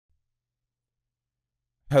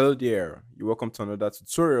Hello there, you're welcome to another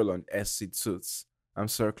tutorial on SCTuts. I'm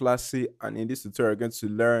Sir Classy, and in this tutorial, you're going to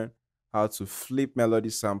learn how to flip melody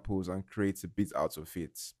samples and create a beat out of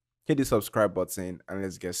it. Hit the subscribe button and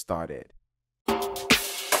let's get started.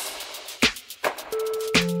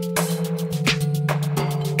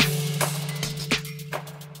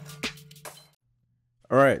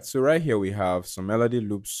 Alright, so right here we have some melody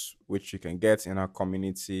loops which you can get in our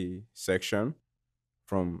community section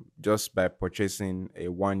from just by purchasing a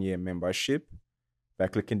 1 year membership. By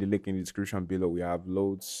clicking the link in the description below, we have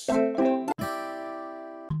loads and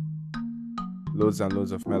loads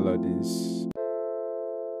of melodies.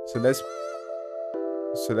 So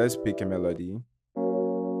let's pick a melody.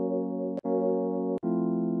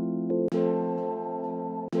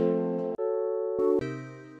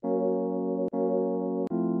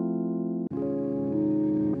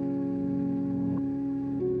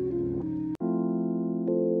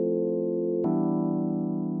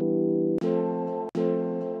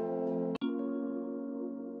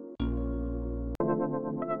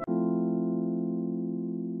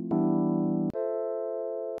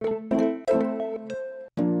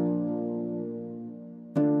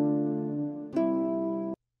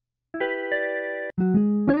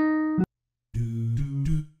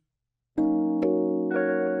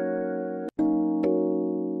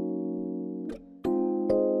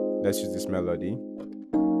 Let's use this melody.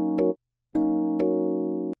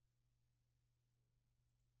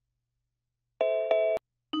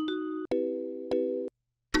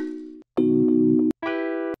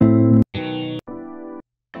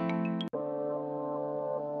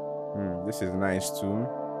 This is nice too.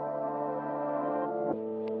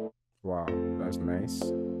 Wow, that's nice.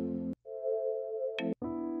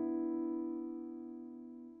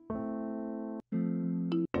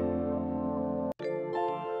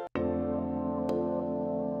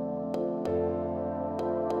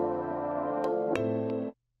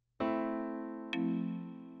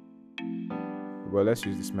 Well, let's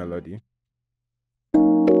use this melody.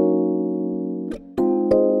 And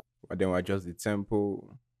then we'll adjust the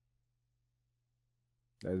tempo.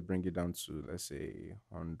 Let's bring it down to, let's say,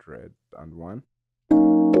 101.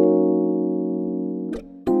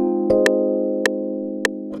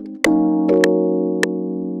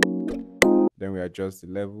 Then we adjust the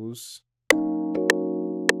levels.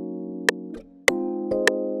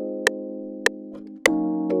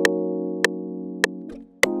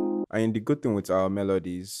 And the good thing with our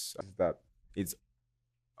melodies is that it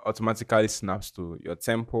automatically snaps to your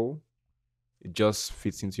tempo. It just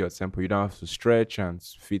fits into your tempo. You don't have to stretch and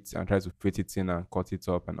fit and try to fit it in and cut it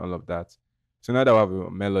up and all of that. So now that we have a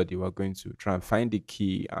melody, we're going to try and find the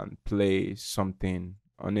key and play something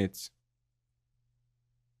on it.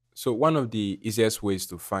 So one of the easiest ways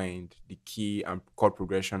to find the key and chord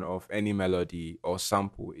progression of any melody or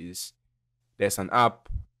sample is there's an app.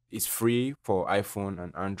 It's free for iPhone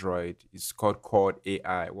and Android. It's called Chord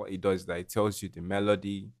AI. What it does is that it tells you the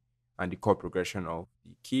melody and the chord progression of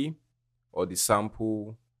the key or the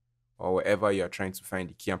sample or wherever you're trying to find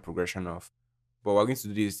the key and progression of. But we're going to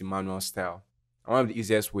do this the manual style. And one of the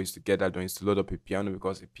easiest ways to get that done is to load up a piano,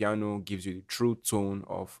 because a piano gives you the true tone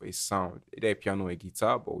of a sound, either a piano or a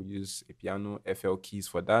guitar, but we use a piano FL keys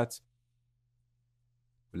for that.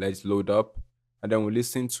 Let's load up, and then we'll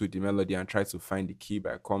listen to the melody and try to find the key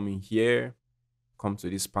by coming here, come to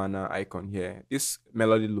this panel icon here. This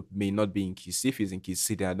melody loop may not be in key C. If it's in key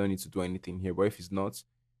C, then I don't need to do anything here. But if it's not,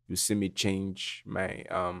 you see me change my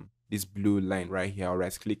this blue line right here. I'll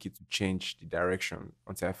right click it to change the direction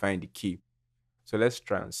until I find the key. So let's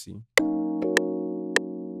try and see.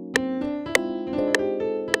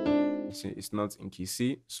 You see, it's not in key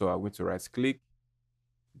C, so I'm going to right click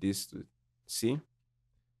this to C.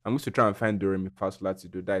 I'm going to try and find Do Re Mi Fa Sol La Ti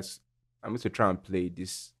Do. I'm going to try and play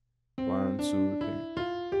this 1, 2, 3.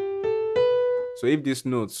 So if these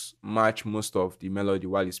notes match most of the melody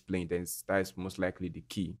while it's playing, then that is most likely the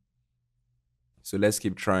key. So let's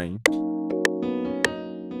keep trying.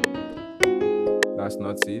 That's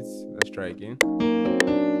not it. Let's try again.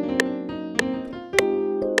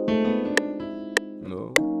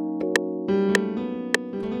 No.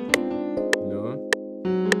 No.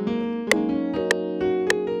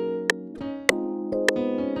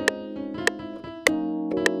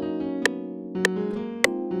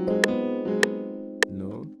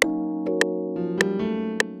 No.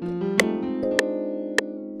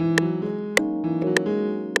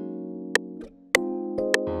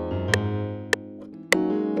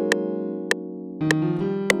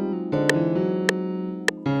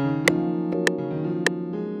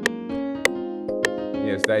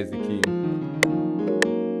 Yes, that is the key.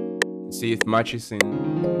 See, it matches in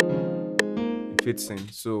fits in.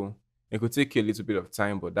 So it could take you a little bit of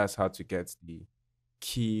time, but that's how to get the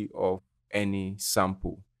key of any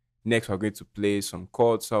sample. Next, we're going to play some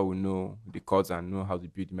chords so we know the chords and know how to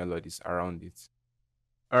build melodies around it.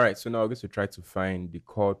 All right, so now we're going to try to find the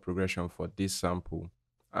chord progression for this sample.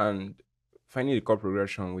 And finding the chord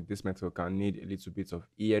progression with this method can need a little bit of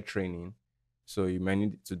ear training. So you might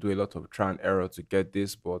need to do a lot of trial and error to get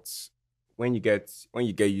this, but when you get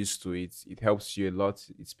used to it, it helps you a lot.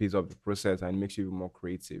 It speeds up the process and makes you more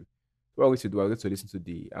creative. What we're going to do, we're going to listen to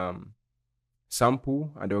the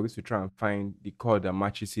sample, and then we're going to try and find the chord that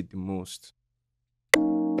matches it the most.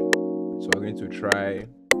 So we're going to try.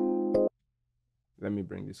 Let me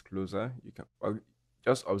bring this closer. You can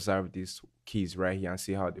just observe these keys right here and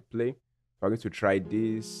see how they play. We're going to try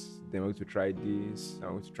this, then we're going to try this, and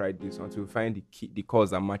we're going to try this until we find the chords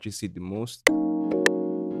that matches it the most.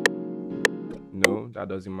 No, that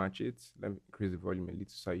doesn't match it. Let me increase the volume a little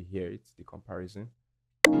so you hear it, the comparison.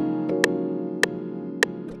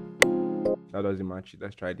 That doesn't match it.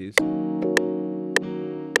 Let's try this.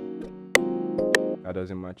 That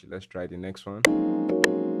doesn't match it. Let's try the next one.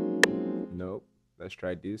 Nope. Let's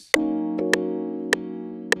try this.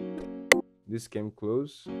 This came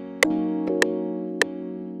close.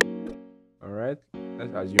 All right.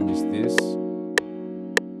 Let's assume it's this.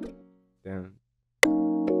 Then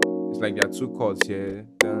it's like there are two chords here.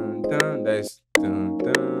 Dun dun. There's dun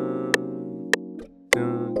dun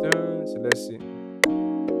dun dun. So let's see.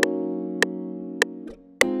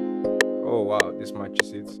 Oh wow, this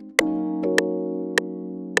matches it.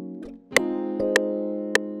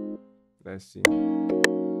 Let's see.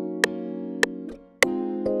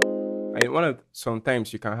 And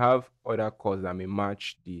sometimes you can have other chords that may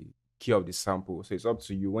match the key of the sample. So it's up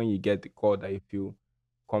to you. When you get the chord that you feel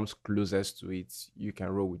comes closest to it, you can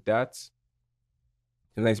roll with that.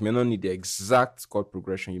 Sometimes you may not need the exact chord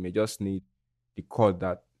progression. You may just need the chord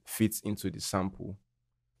that fits into the sample.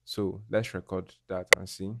 So let's record that and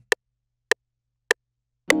see.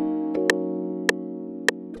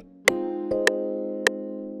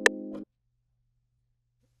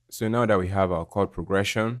 So now that we have our chord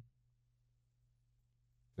progression,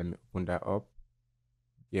 let me open that up.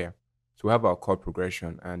 Yeah. So we have our chord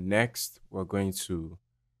progression, and next we're going to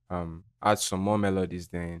add some more melodies,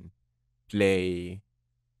 then play,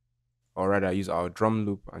 or rather use our drum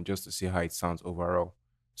loop and just to see how it sounds overall.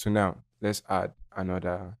 So now let's add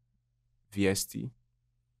another VST.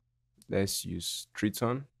 Let's use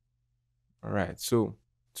triton. All right. So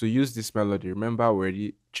to use this melody, remember we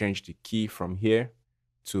already changed the key from here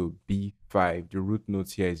to B5. The root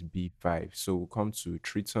note here is B5. So we'll come to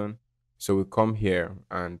triton. So we come here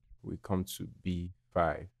and we come to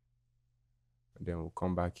B5. And then we'll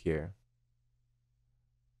come back here.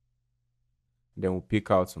 Then we'll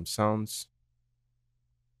pick out some sounds.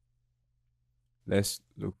 Let's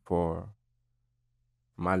look for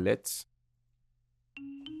mallet.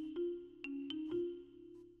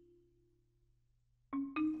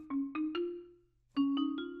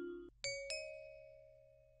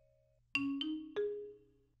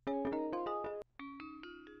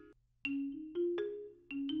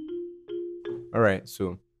 All right,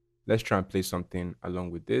 so let's try and play something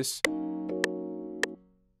along with this.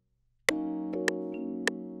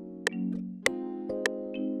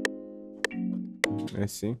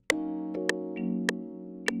 Let's see.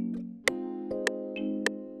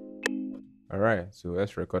 All right, so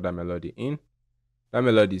let's record that melody in. That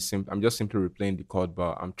melody is simple. I'm just simply replaying the chord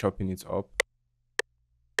bar. I'm chopping it up.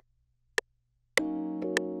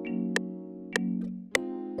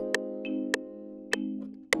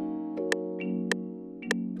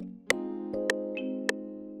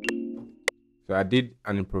 So I did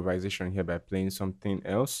an improvisation here by playing something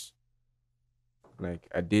else. Like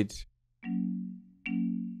I did.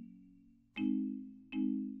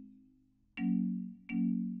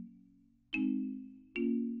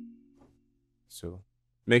 So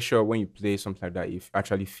make sure when you play something like that, it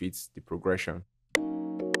actually fits the progression.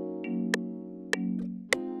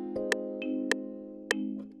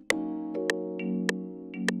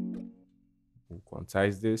 We'll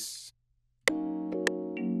quantize this.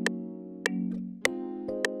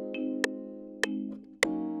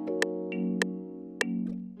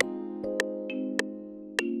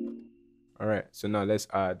 All right, so now let's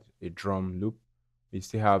add a drum loop. We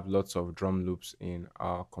still have lots of drum loops in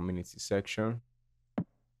our community section.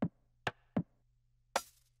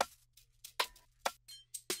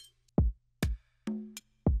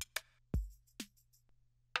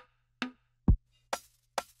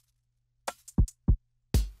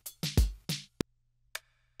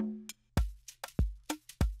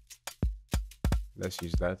 Let's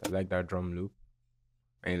use that. I like that drum loop.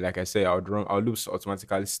 And like I say, our loops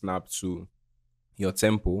automatically snap to your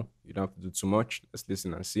tempo. You don't have to do too much. Let's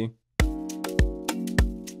listen and see.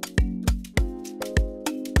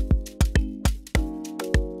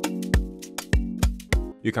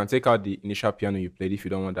 You can take out the initial piano you played if you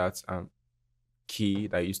don't want that key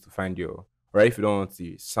that used to find your, or if you don't want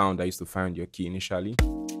the sound that used to find your key initially.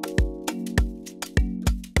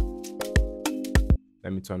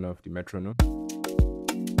 Let me turn off the metronome.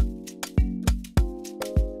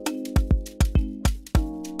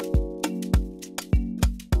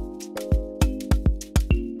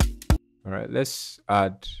 All right, let's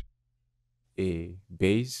add a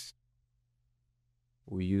bass.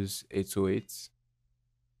 We use 808,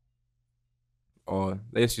 or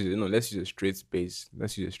let's use a straight bass.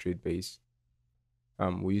 Let's use a straight bass.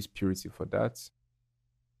 We use Purity for that,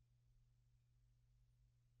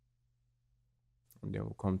 and then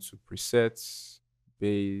we'll come to presets,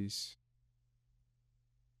 bass.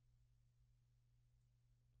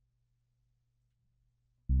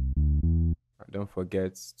 And don't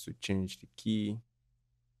forget to change the key,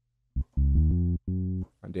 and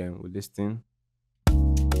then we'll listen.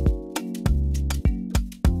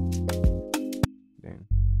 Then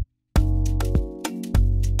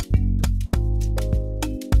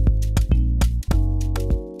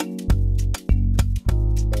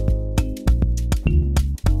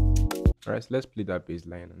all right, so let's play that bass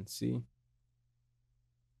line and see.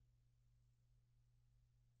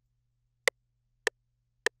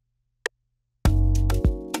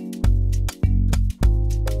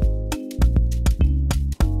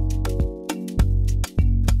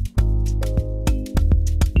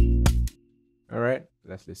 All right,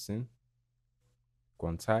 let's listen.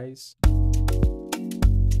 Quantize.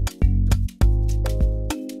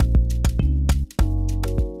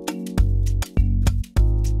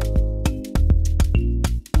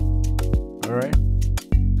 All right.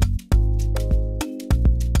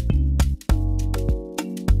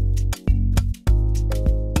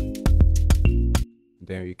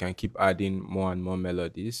 Then you can keep adding more and more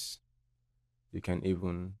melodies. You can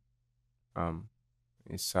even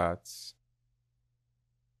insert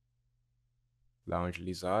Lounge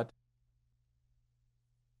Lizard,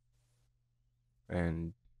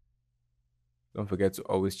 and don't forget to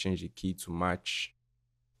always change the key to match.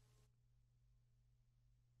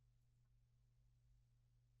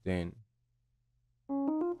 Then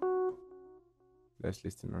let's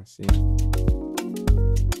listen and see.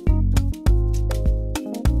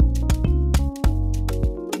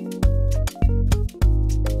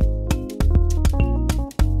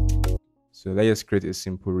 So let's just create a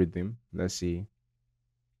simple rhythm. Let's see.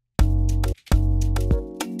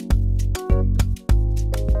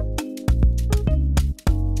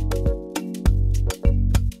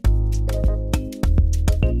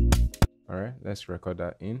 All right, let's record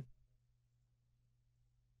that in.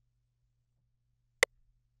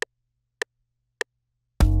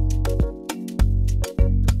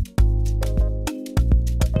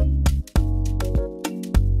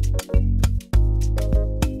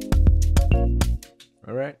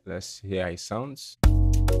 All right, let's hear how it sounds.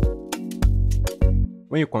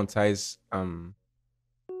 When you quantize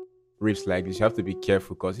riffs like this, you have to be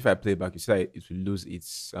careful, because if I play back, you see that it will lose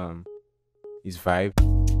its vibe.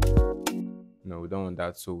 No, we don't want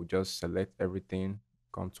that. So we just select everything,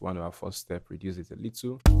 come to one of our first step, reduce it a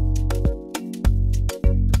little.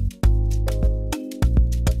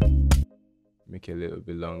 Make it a little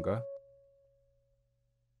bit longer.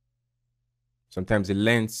 Sometimes the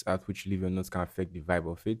length at which you leave your notes can affect the vibe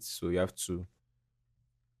of it. So you have to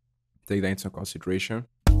take that into consideration.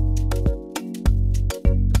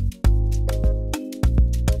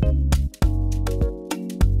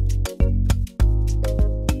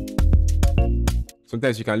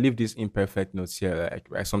 Sometimes you can leave these imperfect notes here,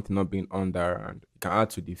 like something not being under, and you can add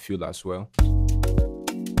to the feel as well.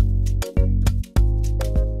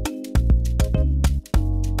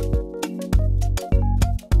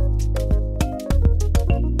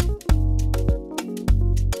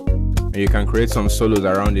 And you can create some solos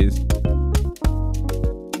around it.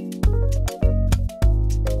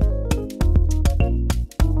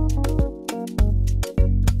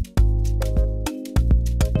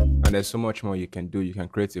 And there's so much more you can do. You can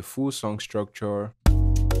create a full song structure.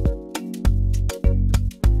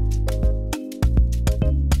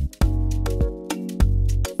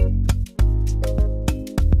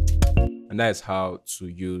 And that is how to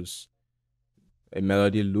use a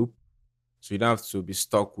melody loop. So you don't have to be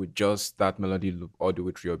stuck with just that melody loop all the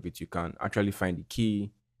way through your beat. You can actually find the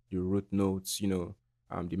key, the root notes, the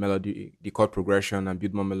melody, the chord progression, and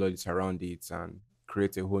build more melodies around it and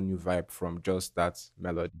create a whole new vibe from just that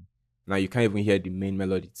melody. Now you can't even hear the main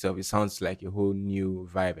melody itself. It sounds like a whole new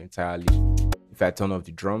vibe entirely. If I turn off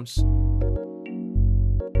the drums,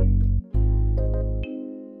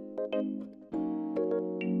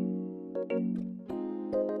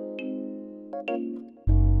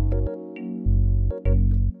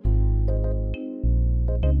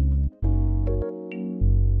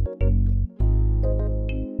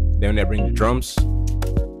 then when I bring the drums,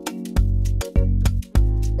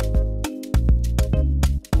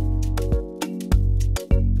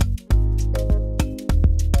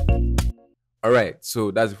 all right,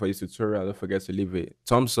 so that's it for this tutorial. Don't forget to leave a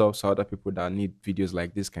thumbs up so other people that need videos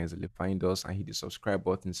like this can easily find us, and hit the subscribe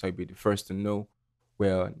button so you'll be the first to know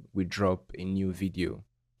when we drop a new video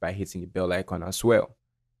by hitting the bell icon as well.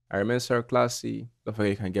 I remain Sir Classy. Don't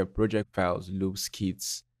forget you can get project files, loops,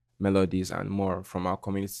 kits, melodies, and more from our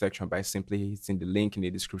community section by simply hitting the link in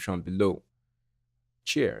the description below.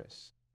 Cheers.